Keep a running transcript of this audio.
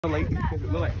No light.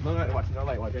 No light. No light. Watch. No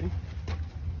light. Watch. Ready?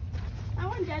 I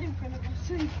want Dad in front of us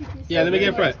so he can see. Yeah, let me get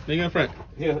in front. Let me get in front.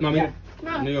 Yeah. Mommy, No.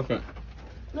 let me go in front.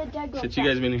 Let Dad go. Shit, you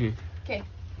guys been in here. Okay.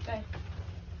 Bye.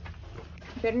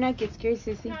 Better not get scared,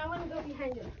 sissy. No, I want to go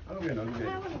behind him. Oh, yeah, no, No, I okay.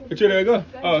 want to go. Which way do I go?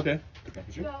 Oh, okay.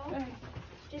 Go.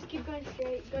 Just keep going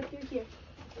straight. Go through here.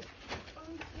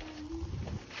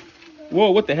 Whoa,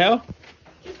 what the hell?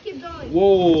 Just keep going.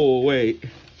 Whoa, wait.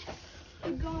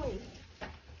 Keep going.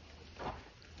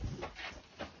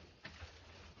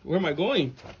 Where am I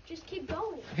going? Just keep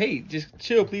going. Hey, just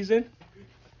chill, please, then.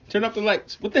 Turn off the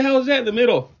lights. What the hell is that in the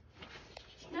middle?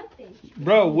 Nothing.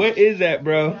 Bro, what is that,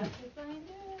 bro? Got to find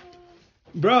out.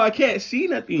 Bro, I can't see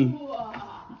nothing.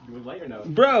 You would light or no?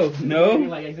 Bro, no.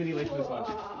 Like, I said he likes this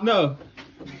one. No.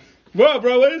 Whoa,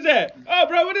 bro, what is that? Oh,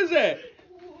 bro, what is that?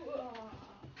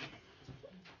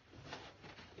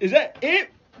 Is that it,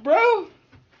 bro?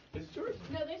 It's George.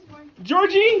 No, there's more.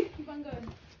 Georgie? Keep on going.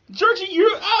 Georgie, you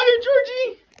out here,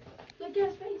 Georgie? Look at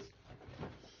his face.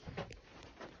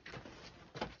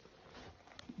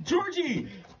 Georgie!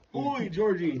 Oi,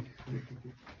 Georgie.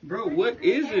 Bro, what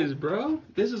is this, bro?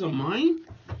 This is a mine?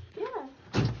 Yeah.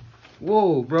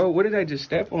 Whoa, bro, what did I just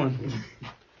step on?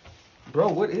 Bro,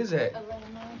 what is that?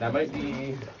 That might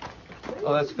be.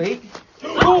 Oh, that's fake?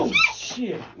 Oh,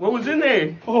 shit. What was in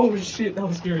there? Oh shit, that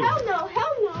was scary. Hell no.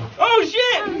 Hell no. Oh,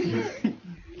 shit!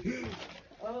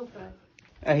 Oh, God.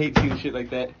 I hate seeing shit like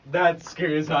that. That's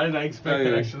scary as hell. I did not expect Oh,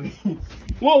 that yeah. actually.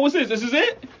 Whoa, what's this? This is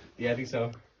it? Yeah, I think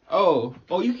so. Oh,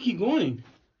 you can keep going.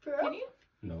 For real?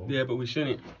 No. Yeah, but we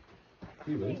shouldn't.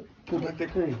 Pull back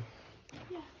that crane.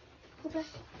 Go back.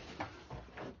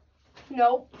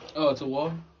 Nope. Oh, it's a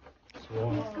wall?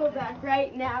 Let's go back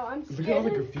right now. I'm scared. Look at all the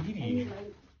graffiti.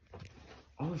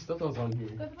 All the stuff that was on here.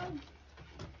 Go to bed.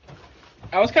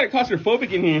 I was kind of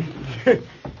claustrophobic in here. This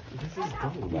is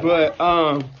dope. But,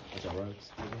 That's all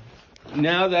right.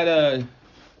 now that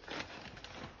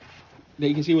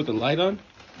you can see with the light on,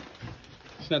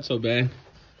 it's not so bad.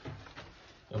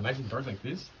 Imagine birds like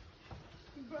this.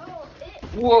 Bro, it.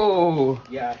 Whoa!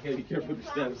 Yeah, you gotta be careful with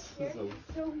the steps. Scared So, me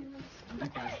so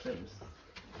much. steps.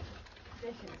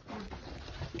 This is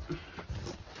fun.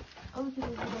 Oh, look at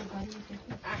this little buddy.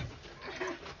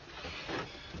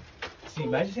 See,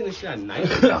 imagine seeing this shit at night.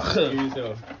 Scary as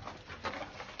hell.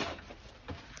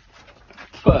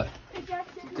 Fuck. Hey,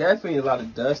 Jackson. Definitely a lot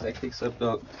of dust that kicks up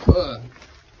though. Fuck.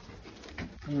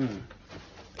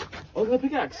 Oh, look at the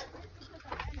pickaxe.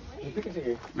 The pickaxe in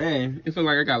here. Man, it feels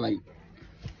like I got like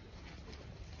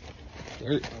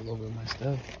dirt all over my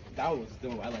stuff. That was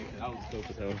dope. I like it. That was dope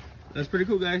as hell. That's pretty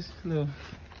cool, guys. A little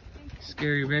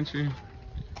scary adventure.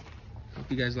 Hope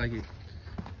you guys like it.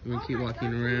 We're gonna keep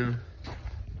walking around.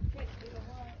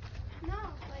 No,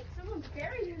 like someone's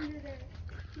buried under there.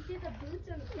 You see the boots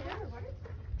on the floor? What?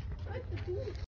 What the boots?